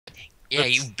Yeah,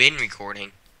 you've been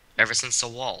recording ever since the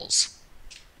walls.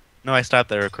 No, I stopped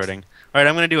that recording. All right,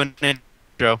 I'm gonna do an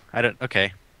intro. I don't.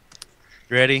 Okay,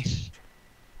 you ready?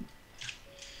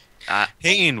 Uh,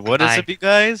 Hey, what is Hi, up, you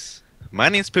guys? My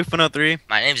name's Poop103.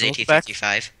 my name's Welcome back.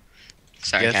 AT55.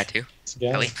 Sorry, Yes, had to. Yeah.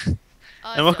 Ellie. and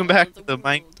I welcome fell out back of to the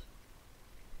world.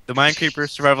 the minecreeper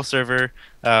survival server.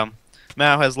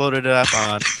 Mao has loaded it up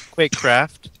on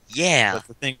quakecraft. Yeah. That's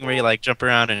the thing where you like jump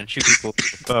around and shoot people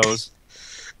with bows.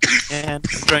 And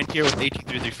I'm joined here with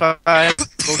AT335,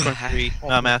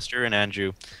 Goldcorn3, Master, and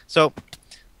Andrew. So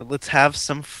let's have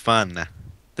some fun.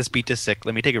 This beat is sick.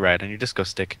 Let me take a ride on your disco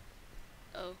stick.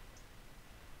 Oh.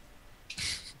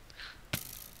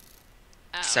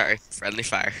 Ow. Sorry, friendly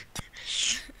fire.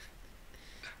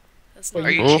 That's Well, not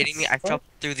Are you Oh. kidding me? I fell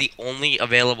through the only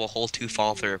available hole to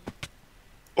fall through.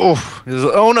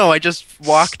 Oh no! I just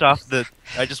walked off the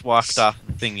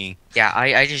thingy. Yeah,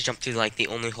 I just jumped through like the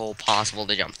only hole possible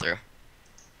to jump through.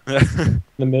 The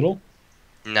middle?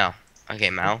 No. Okay,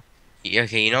 Mal.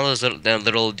 Okay, you know the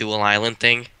little dual island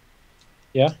thing?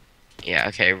 Yeah. Yeah.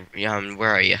 Okay. Where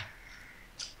are you?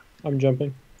 I'm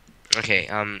jumping. Okay.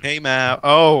 Hey, Mao.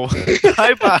 Oh,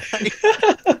 bye bye.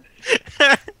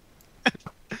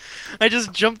 I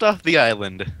just jumped off the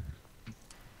island.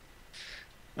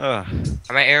 Ugh.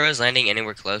 Are my arrows landing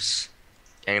anywhere close?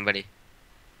 Anybody?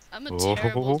 I'm a Oh.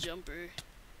 terrible jumper.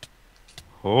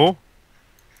 Oh,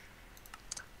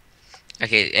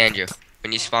 Okay, Andrew.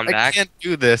 When you spawn I back, can't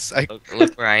do this.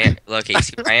 look where I am. Look, okay, you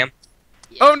see where I am?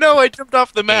 Yeah. Oh no! I jumped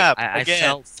off the Okay, map I again.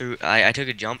 fell through. I took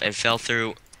a jump and fell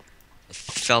through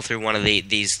one of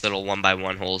these little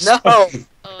 1x1 holes. No! Oh,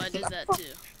 I did that too.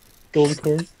 Golden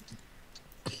corn.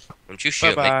 Don't you Bye shoot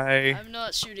me. bye. I'm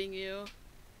not shooting you.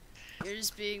 You're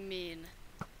just being mean.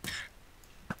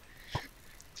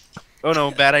 Oh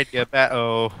no! Bad idea. Bad.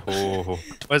 Oh.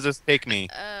 Where does this take me?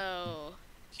 Oh.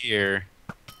 Here.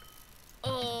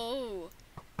 Oh.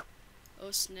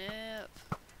 Oh snap.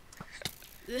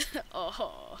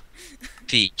 Oh.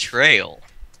 Betrayal.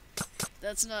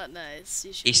 That's not nice.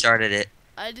 You should. He started it.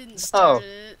 I didn't Oh. start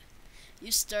it.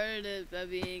 You started it by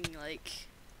being like.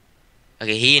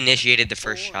 Okay, he initiated the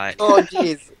first Four. shot. Oh,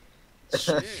 jeez.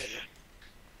 Sure.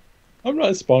 I'm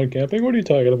not spawn camping. What are you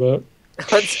talking about?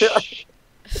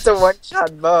 It's a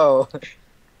one-shot bow.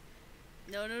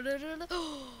 No, no, no, no,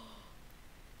 no.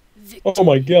 Oh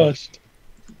my gosh.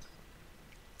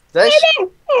 That's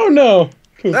Oh no.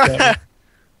 Poop got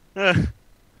me.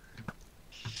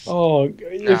 Oh,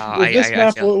 if this I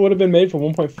map fell. would have been made for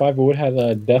 1.5, it would have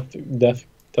had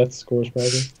death scores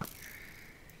probably.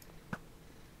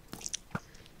 I'm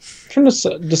trying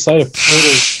to decide if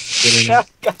portal.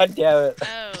 God damn it.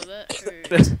 Ow, that hurt.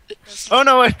 That's Oh not-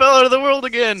 no! I fell out of the world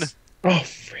again. Oh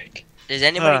frick! Does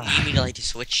anybody need me to like to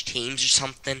switch teams or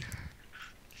something?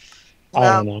 I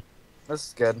don't know. This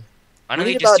is good. Why don't We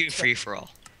we need just about do free for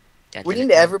all? We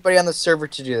need everybody on the server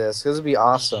to do this. This would be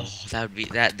awesome. Oh, that would be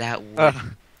that would.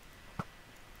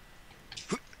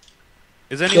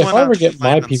 Is Yeah, if anyone I ever on get my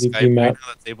online on PvP Skype right map- now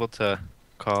that's able to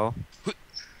call?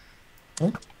 Wait,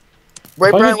 If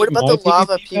I Brian, could what get about the my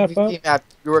lava PvP map PvP map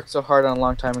you worked so hard on a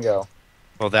long time ago?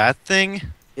 Well, that thing.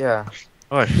 Yeah.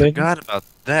 Oh, I Thing? forgot about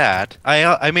that.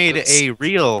 I made Oops. a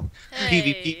real Hey.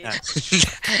 PvP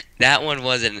map. That one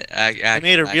wasn't. I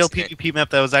made a real PvP map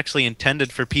that was actually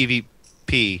intended for PvP,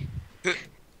 Ooh,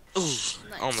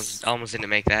 Nice. almost didn't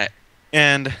make that.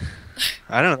 and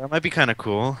I don't know. That might be kind of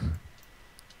cool.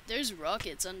 There's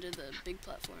rockets under the big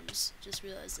platforms. Just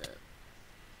realized that.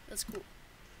 That's cool.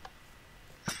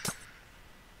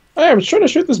 Hey, I'm trying to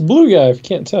shoot this blue guy. If you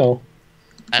can't tell.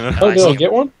 Oh, I did I see.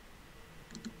 get one?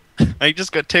 I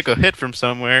just got take a hit from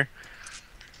somewhere.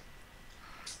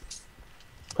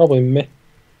 Probably me.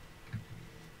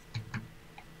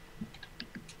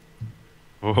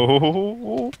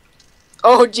 Oh,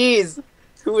 Oh, jeez.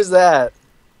 Who was that?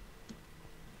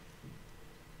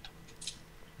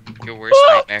 Your worst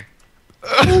nightmare.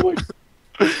 Oh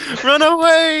my. run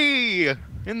away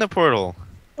in the portal.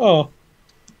 Oh.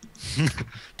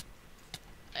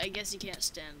 I guess you can't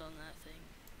stand on that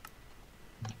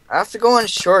thing. I have to go on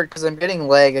short because I'm getting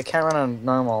lag. I can't run on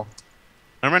normal.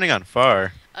 I'm running on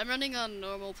far. I'm running on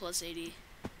normal plus 80.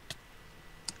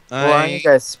 Well, aren't you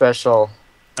guys special?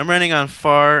 I'm running on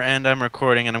far, and I'm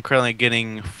recording, and I'm currently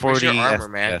getting 40 your armor,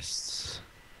 man? FPS.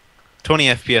 20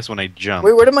 FPS when I jump.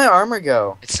 Wait, where did my armor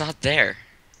go? It's not there.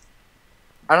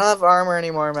 I don't have armor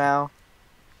anymore, Mal.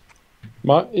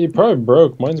 It probably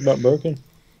broke. Mine's about broken.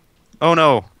 Oh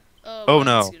no! Oh, Mine's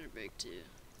no. gonna break too.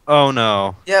 Oh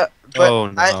no! Yeah, but Oh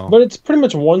no! But it's pretty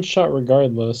much one shot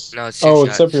regardless. No, it's two Oh,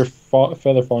 shots. except your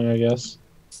feather falling, I guess.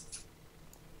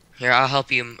 Here, I'll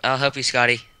help you. I'll help you,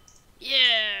 Scotty. Yeah!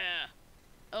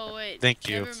 Thank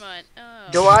you. Never mind. Oh.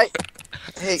 Do I?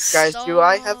 Hey guys, do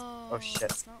I have? Oh Stop.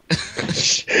 shit.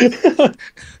 It's not mine.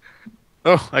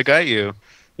 Oh, I got you.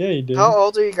 Yeah, you did. How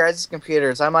old are you guys'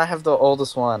 computers? I might have the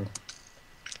oldest one.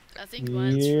 I think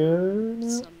mine's Yeah. from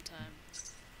sometime.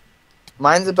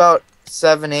 Mine's about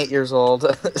 7, 8 years old.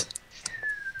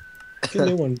 Get a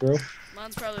new one, bro.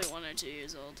 Mine's probably 1 or 2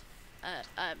 years old. I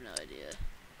have no idea.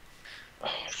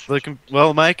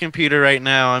 Well, my computer right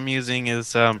now I'm using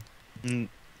is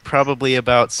probably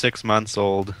about 6 months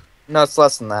old No, it's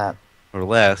less than that. or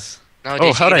less. No, did Oh,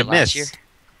 you how'd get I it last year? miss?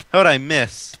 How'd I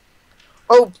miss?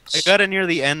 Oh, I got it near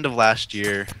the end of last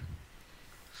year.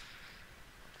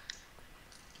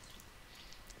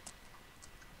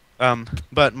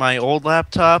 But my old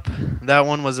laptop, that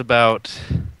one was about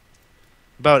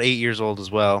 8 years old as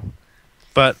well.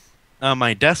 But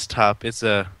my desktop, it's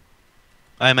a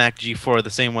iMac G4, the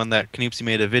same one that Kanoopsy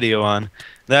made a video on.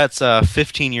 That's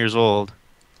 15 years old,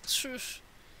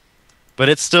 but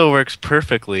it still works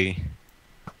perfectly.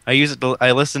 I use it.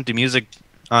 I listen to music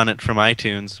on it from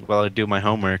iTunes while I do my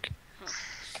homework.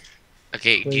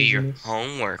 Okay, do your Craziness.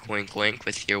 homework, wink wink,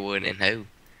 with your wooden hoe.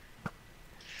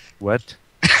 What?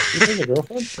 You think a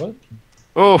girlfriend? What?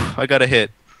 Oh, I got a hit.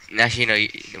 Actually,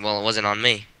 no, well, it wasn't on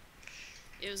me.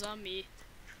 It was on me.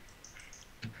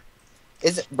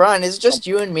 Brian, is it just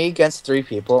you and me against 3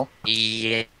 people?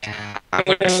 Yeah, I'm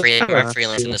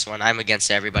freelance in this one. I'm against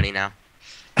everybody now.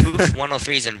 Oof,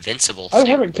 103 is invincible. I Dude,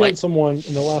 haven't like, killed someone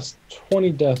in the last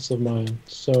 20 deaths of mine,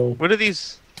 so What do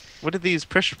these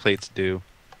pressure plates do?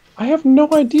 I have no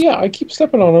idea. I keep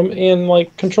stepping on them and like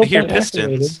I control hear point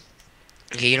activated. pistons.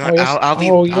 Okay, you know Oh, what? yes. I'll be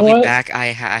Oh, you know I'll be what? back. I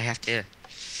have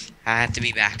to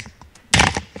be back.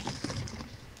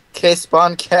 Okay,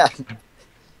 spawn cat.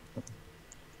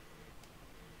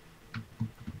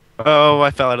 Oh,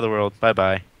 I fell out of the world. Bye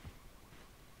bye.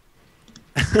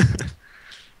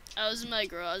 I was in my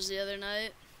garage the other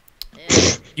night.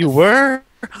 And You were?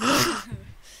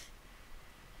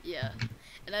 yeah.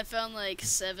 And I found like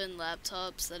 7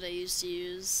 laptops that I used to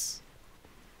use.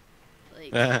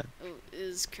 Like, oh, it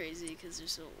was crazy because they're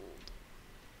so old.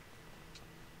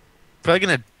 Probably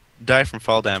gonna die from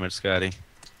fall damage, Scotty.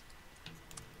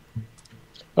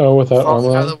 Oh, without Fall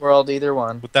armor out of the on? world, either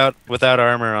one. Without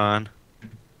armor on.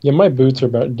 Yeah, my boots are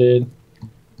about dead.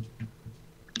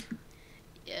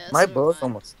 Yeah, My so are bow's mine.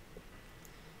 almost.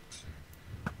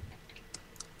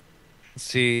 Let's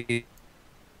see.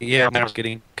 Yeah, I was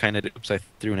getting kind of. Oops, I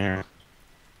threw an arrow.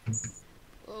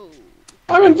 Whoa.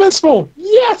 I'm invincible!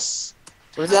 Yes!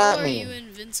 What does How that are mean? you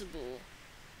invincible?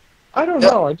 I don't Yeah.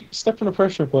 know. I just stepped in a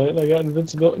pressure plate and I got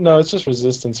invincibility. No, it's just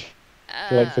resistance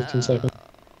for like 15 seconds.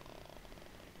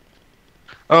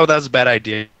 Oh, that was a bad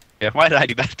idea. Yeah, why did I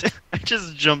do that? I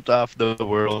just jumped off the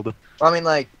world. I mean,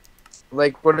 like,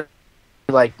 what? If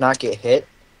you, like, not get hit?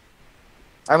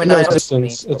 I mean, No, I know what you mean,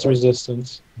 resistance. It's but, like-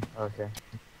 resistance. Okay.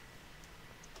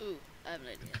 Ooh, I have an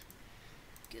idea.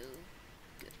 Go,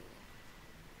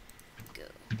 go,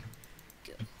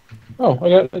 go. Oh, I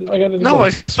got it. No,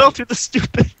 I fell through the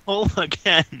stupid hole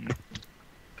again.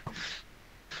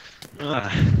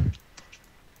 Ugh.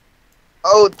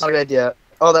 Oh, it's not a good idea.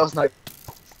 Oh, that was not.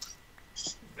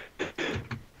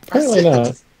 Apparently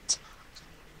not.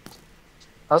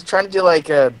 I was trying to do like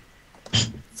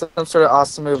some sort of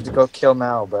awesome move to go kill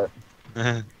Mel, but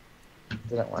it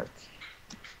didn't work.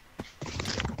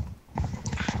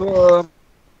 I'm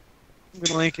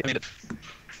gonna like it.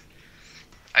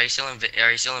 Are you still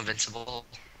invincible?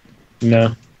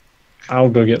 No. I'll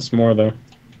go get some more though.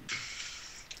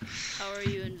 How are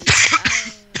you invincible?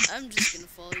 I'm just gonna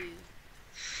follow you.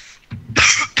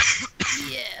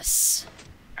 Yes.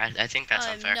 I think that's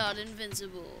I'm unfair. not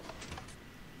invincible.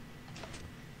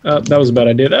 That was a bad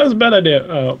idea. That was a bad idea.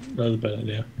 Oh, that was a bad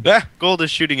idea. Ah, gold is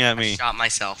shooting at I me. shot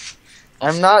myself.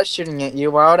 I'm not shooting at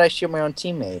you. Why would I shoot my own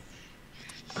teammate?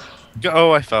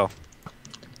 Oh, I fell.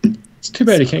 It's too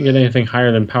bad you can't get anything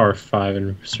higher than power 5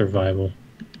 in survival.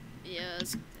 Yeah,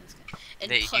 that's good.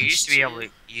 And You punch used to be able too.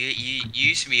 to you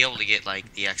used to be able to get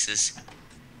like the X's.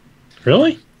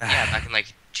 Really? Yeah, back in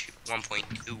like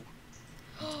 1.2.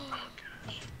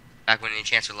 Back when the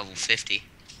chance were level 50.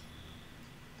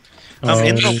 In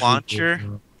the Oh, launcher,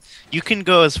 you can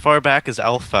go as far back as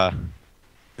alpha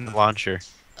in the launcher.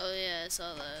 Oh yeah, I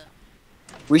saw that.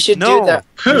 We should No. do that.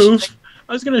 We Who? should-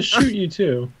 I was gonna shoot you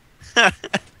too.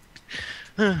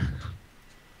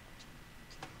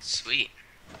 Sweet.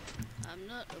 I'm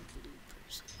not a blue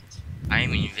person. I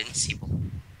am invincible.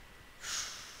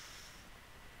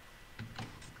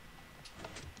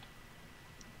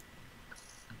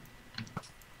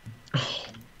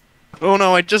 Oh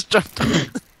no, I just jumped.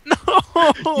 No!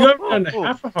 You have done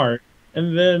half a heart,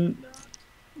 and then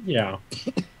Yeah.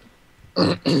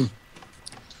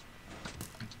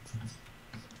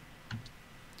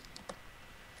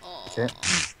 Aw. Okay.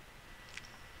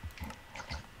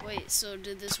 Wait, so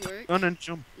did this work? Run and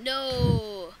jump.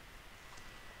 No!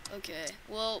 Okay,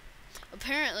 well,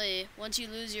 apparently, once you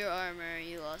lose your armor,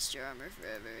 you lost your armor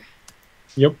forever.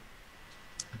 Yep.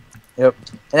 Yep.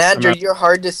 And Andrew, not- you're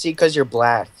hard to see because you're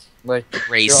black. Like you're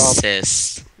all.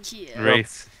 Racist. Yeah.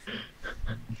 Race.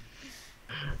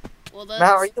 Well, Matt,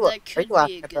 that's, are you that could be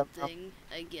laughing a at good that now? thing,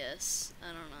 I guess. I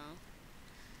don't know.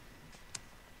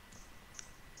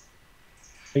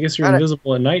 I guess you're Got it.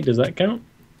 invisible at night. Does that count?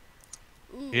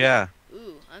 Ooh. Yeah.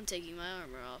 Ooh, I'm taking my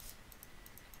armor off.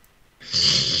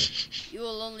 You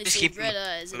will only Just see keep red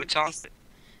eyes. And... boots on.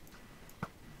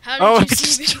 How Oh, did you I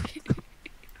see just- me?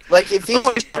 Like if you.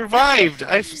 Oh, I survived.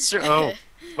 Oh,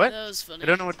 what? That was funny. I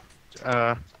don't know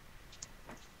what.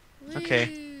 okay.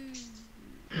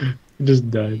 You just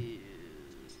died.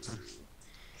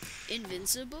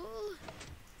 Invincible?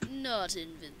 Not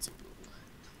invincible.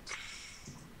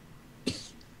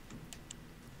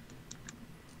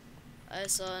 I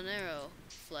saw an arrow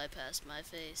fly past my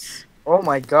face. Oh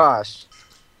my gosh.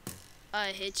 I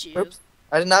hit you. Oops.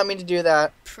 I did not mean to do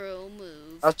that. Pro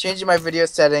move. I was changing my video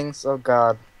settings. Oh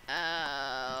god.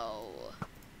 Ow.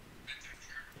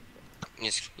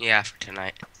 Yeah, for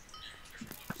tonight.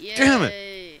 Yay. Damn I'm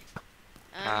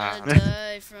Ah. gonna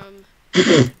die from.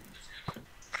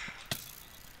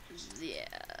 Yeah.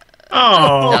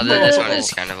 Oh, No, this one no.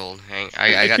 is kind of old.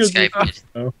 I got killed you Skyped. first,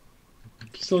 though.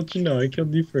 Just to let you know, I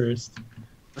killed you first.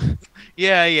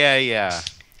 Yeah.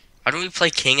 Why don't we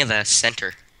play King of the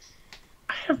Center?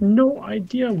 I have no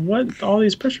idea what all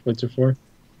these pressure plates are for.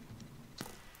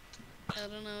 I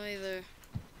don't know either.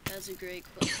 That's a great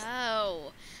question.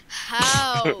 How?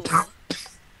 How?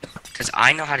 Because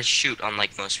I know how to shoot,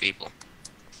 unlike most people.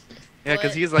 Yeah,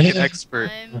 because What? he's like an Yeah. expert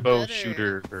I'm bow better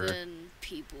shooter. than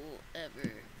people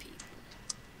ever. People.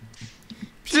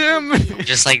 Damn. People.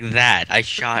 Just like that, I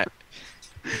shot.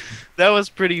 That was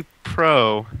pretty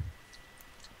pro.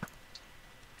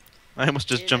 I almost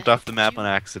just Did jumped I off the map hit on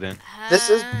you? accident. This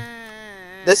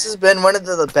has been one of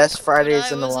the best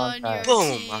Fridays in a long time.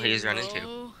 Boom, while he was running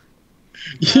too.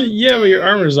 How Yeah, but your dare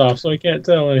armor's you. off, so I can't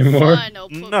tell anymore. Fine, I'll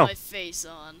put No. my face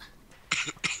on.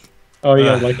 Oh, you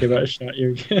got lucky about shot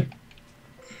you again.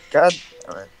 God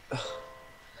damn it.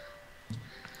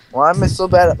 Why am I so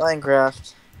bad at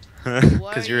Minecraft? Why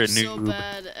Because are you're you a so noob.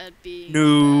 bad at being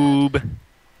Noob. bad?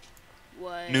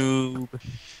 Why? Noob.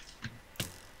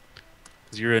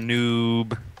 Because you're a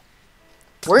noob.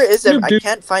 Where is it? Noob, I dude.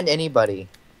 can't find anybody.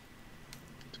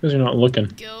 It's because you're not looking.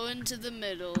 Go into the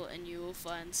middle and you will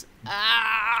find.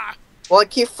 Ah! Well, I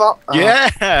keep fall.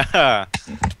 Yeah!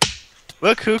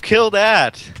 Look who killed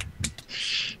that!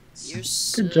 You're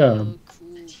so job. cool,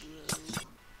 bro.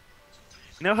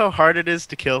 You know how hard it is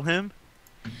to kill him?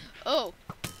 Oh,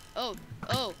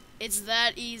 it's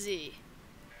that easy.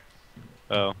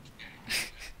 Oh.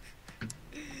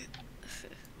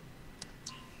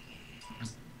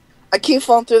 I keep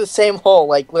falling through the same hole,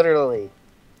 like literally.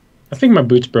 I think my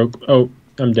boots broke. Oh,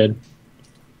 I'm dead.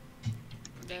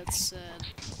 That's sad.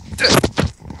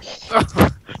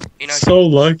 You know, So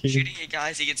lucky. shooting a guy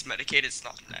as he gets medicated is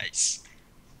not nice.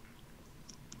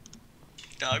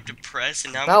 Now I'm depressed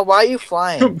and now Now, why are you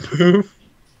flying? Poof.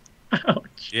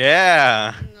 Ouch.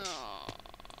 Yeah! No.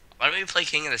 why don't we play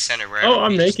King of the Center where Oh,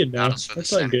 I'm everybody just naked now. battles for the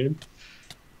That's not center? good.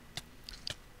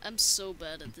 I'm so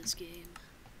bad at this game.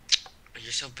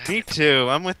 You're so bad. Me too.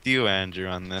 I'm with you, Andrew,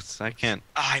 on this. I can't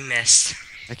I missed.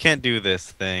 do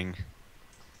this thing.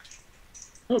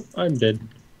 Oh, I'm dead.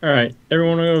 Alright,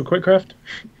 everyone wanna go quakecraft?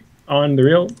 On the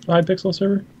real Hypixel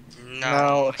server? No,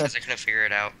 No. because I couldn't figure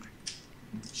it out.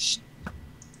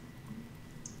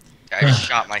 I just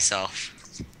shot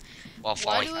myself while Why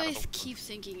falling do out I of the keep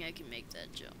thinking I can make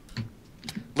that jump?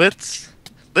 Let's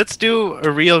do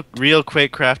a real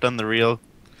quakecraft on the real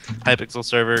Hypixel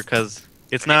server, because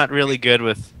it's not really good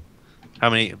with how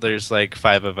many. There's like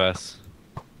 5 of us.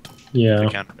 Yeah. To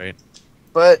count right.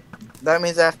 But that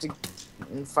means I have to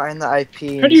find the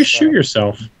IP. How do you shoot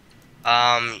yourself?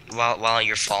 While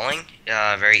you're falling,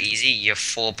 very easy. You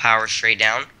full power straight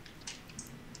down.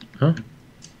 Huh?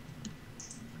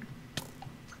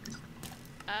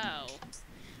 Ow.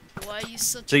 Why are you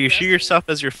such So a you shoot rebel? yourself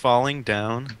as you're falling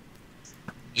down.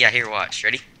 Yeah, here, watch.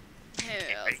 Ready? Here,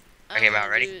 ready? I'm Okay, Matt,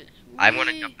 gonna ready? do it. I'm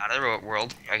gonna Whee! jump out of the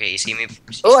world. Okay, you see me?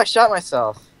 Oh, I shot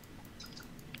myself.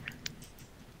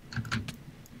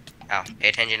 Ow, pay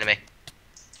attention to me.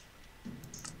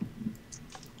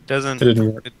 Doesn't It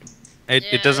didn't work. it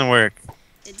Yeah. doesn't work.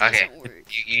 It doesn't Okay. work.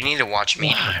 You need to watch me.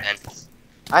 Why? And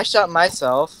I shot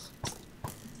myself.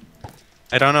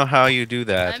 I don't know how you do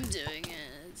that. I'm doing it.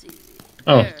 It's easy.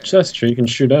 Oh, There. that's true. You can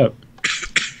shoot up.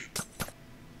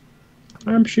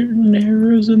 I'm shooting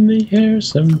arrows in the air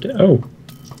someday. Oh.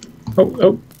 Oh,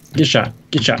 oh. Get shot.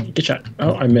 Get shot. Get shot.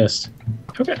 Oh, I missed.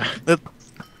 Okay.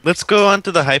 Let's go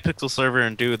onto the Hypixel server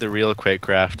and do the real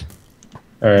quakecraft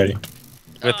Alrighty.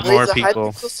 with Oh. more Is the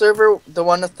people. Hypixel server the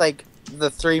one with like the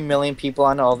 3 million people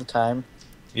on it all the time?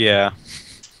 Yeah.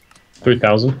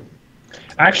 3,000.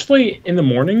 Actually, in the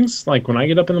mornings, like when I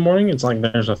get up in the morning, it's like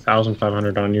there's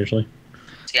 1,500 on usually.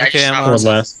 See, I Okay, just I'm found Or on.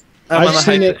 less. I'm I've on the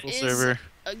seen it- Hypixel server.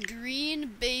 A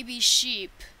green baby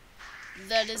sheep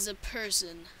that is a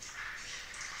person.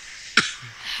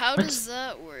 How does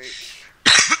that work?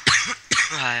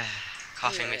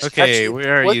 Coughing makes Okay, Actually,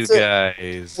 where are you what's it-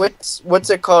 guys? What's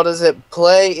it called? Is it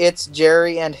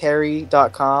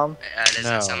playitsjerryandharry.com? doesn't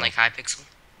No. sound like Hypixel.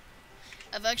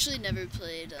 I've actually never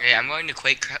played Okay, I'm going to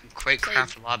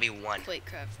Quakecraft Lobby 1.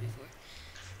 Quakecraft before.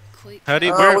 Quakecraft. How do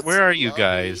you, what's where are you lobby?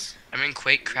 guys? I'm in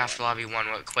Quakecraft Lobby 1.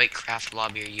 What Quakecraft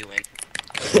Lobby are you in?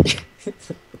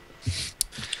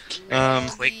 Um,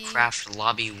 Quakecraft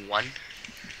Lobby 1?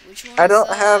 Which one I is don't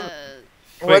that? have-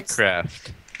 What's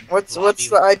Quakecraft. what's Lobby.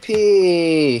 the IP?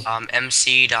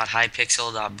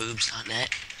 mc.hypixel.boobs.net.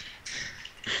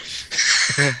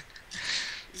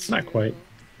 Not quite.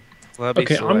 Lobby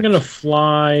Okay, I'm select. gonna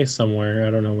fly somewhere.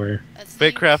 I don't know where. I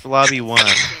think Quakecraft Lobby 1.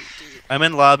 I'm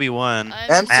in Lobby 1.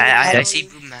 I'm I I see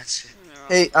Boobmatsu.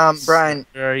 Hey, Brian.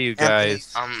 Where are you Anthony.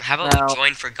 guys? How about Now- we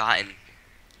join Forgotten?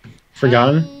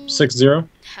 Forgotten? 6-0?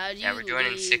 How do you Yeah, we're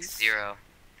joining leave? 6-0.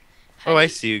 Oh, I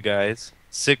see you guys.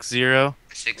 6-0.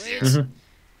 6-0. Where's- Mhm.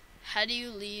 How do you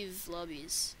leave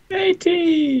lobbies? AT!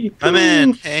 I'm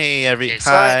in. Hey, Okay, so-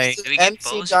 hi. Do we get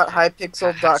bows?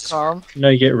 mc.hypixel.com. No,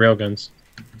 you get railguns,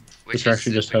 Which which are is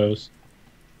actually just hose.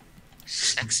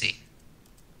 sexy.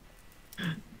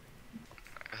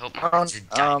 I hope Um, mine's a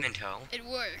diamond hoe. It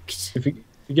worked. If you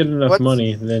get enough What's-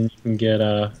 money, then you can get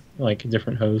like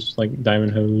different hose, like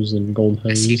diamond hose and gold A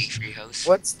hose. CD free host.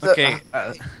 What's the Okay,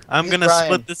 I'm Hey, gonna Brian.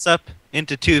 split this up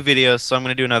into 2 videos, so I'm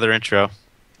gonna do another intro.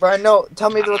 Brian? No,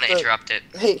 tell me I'm what gonna the. interrupt it.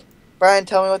 Hey, Brian,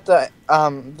 tell me what the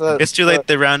It's too late.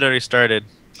 The round already started.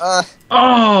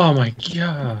 Oh my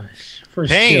gosh!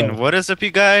 First Pain, kill. what is up, you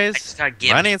I guys? just got My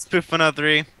gimped. name's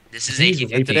Poof103. This is He's AG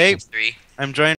raping. Today- 3. I'm joined